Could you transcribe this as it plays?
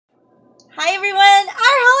Hi everyone! Our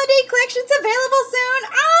holiday collection's available soon!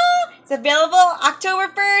 Ah! It's available October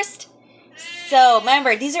 1st. So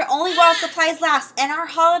remember, these are only while supplies last, and our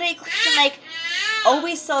holiday collection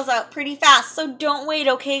always sells out pretty fast. So don't wait,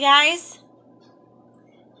 okay guys?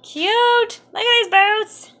 Cute! Look at these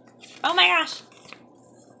boots! Oh my gosh!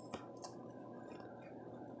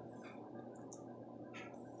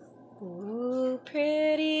 Ooh,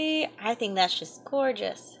 pretty! I think that's just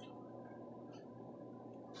gorgeous.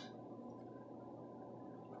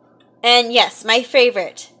 And yes, my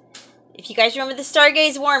favorite. If you guys remember the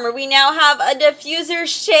Stargaze warmer, we now have a diffuser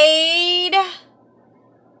shade.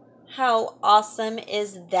 How awesome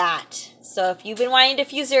is that? So if you've been wanting a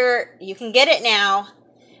diffuser, you can get it now.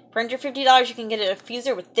 For under $50, you can get a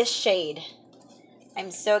diffuser with this shade. I'm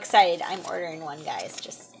so excited. I'm ordering one, guys.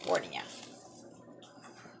 Just warning you.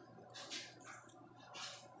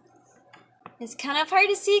 It's kind of hard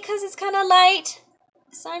to see because it's kind of light.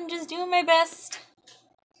 So I'm just doing my best.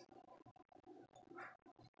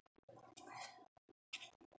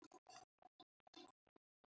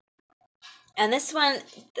 And this one,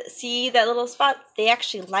 see that little spot? They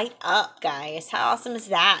actually light up, guys. How awesome is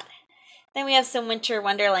that? Then we have some Winter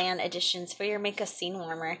Wonderland editions for your Make a Scene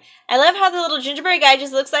warmer. I love how the little gingerbread guy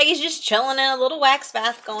just looks like he's just chilling in a little wax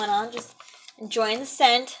bath going on. Just enjoying the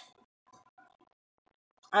scent.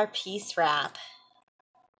 Our peace wrap.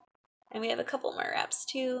 And we have a couple more wraps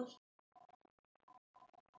too.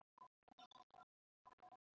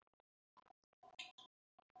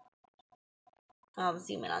 I'll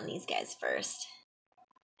zoom in on these guys first.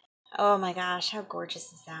 Oh my gosh, how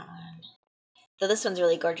gorgeous is that one? So this one's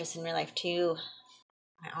really gorgeous in real life too.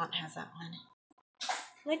 My aunt has that one.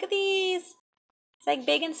 Look at these. It's like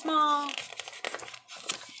big and small.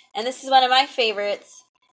 And this is one of my favorites.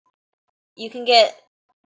 You can get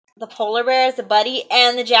the polar bear as a buddy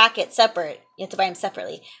and the jacket separate. You have to buy them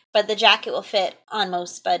separately. But the jacket will fit on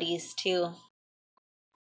most buddies too.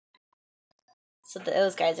 So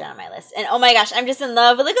those guys are on my list. And oh my gosh, I'm just in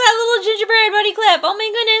love. Look at that little gingerbread buddy clip. Oh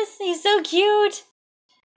my goodness, he's so cute.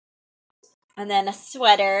 And then a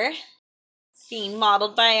sweater being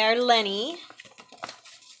modeled by our Lenny.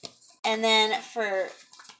 And then for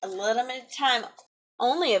a little bit of time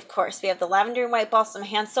only, of course, we have the Lavender and White Balsam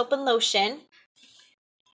hand soap and lotion.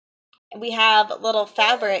 And we have little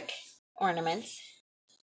fabric ornaments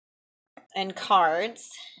and cards.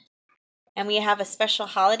 And we have a special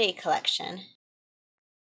holiday collection.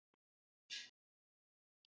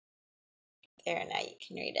 There, now you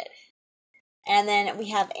can read it. And then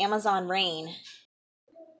we have Amazon Rain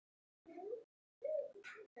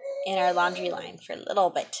in our laundry line for a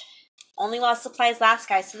little bit. Only while supplies last,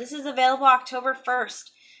 guys. So this is available October 1st.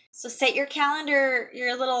 So set your calendar,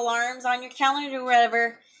 your little alarms on your calendar or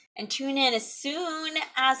whatever, and tune in as soon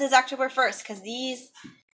as it's October 1st. Because these,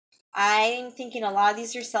 I'm thinking a lot of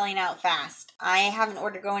these are selling out fast. I have an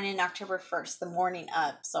order going in October 1st, the morning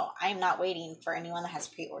of. So I'm not waiting for anyone that has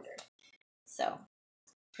pre-ordered. So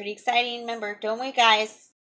pretty exciting. Remember, don't wait, guys.